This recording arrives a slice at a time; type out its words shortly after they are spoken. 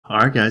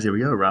Alright guys, here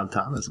we go. Rob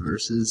Thomas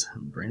versus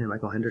Brandon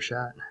Michael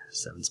Hendershot.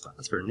 7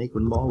 spots for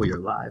Naquin ball. We are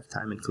live.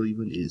 Time in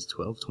Cleveland is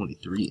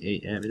 12:23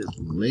 a.m. It is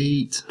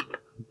late,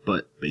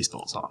 but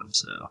baseball's on,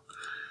 so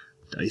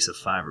dice of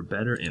 5 or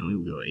better, and we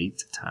will go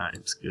 8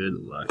 times. Good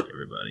luck,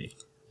 everybody.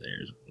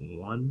 There's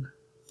 1,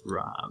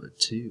 Rob,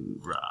 2,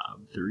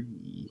 Rob,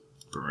 3,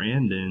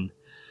 Brandon,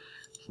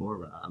 4,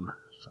 Rob,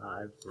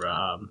 5,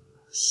 Rob,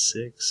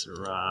 6,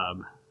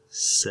 Rob,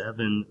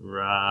 7,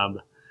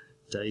 Rob,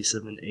 dice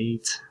of an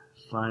 8.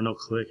 Final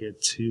click at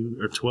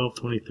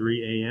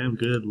 12:23 a.m.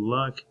 Good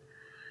luck.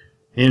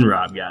 And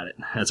Rob got it.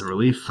 As a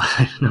relief,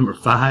 number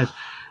 5,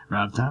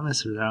 Rob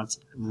Thomas without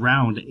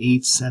round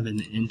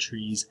 8-7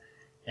 entries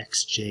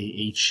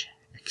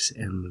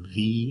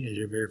XJHXMV as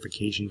your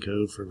verification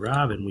code for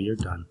Rob, and we are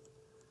done.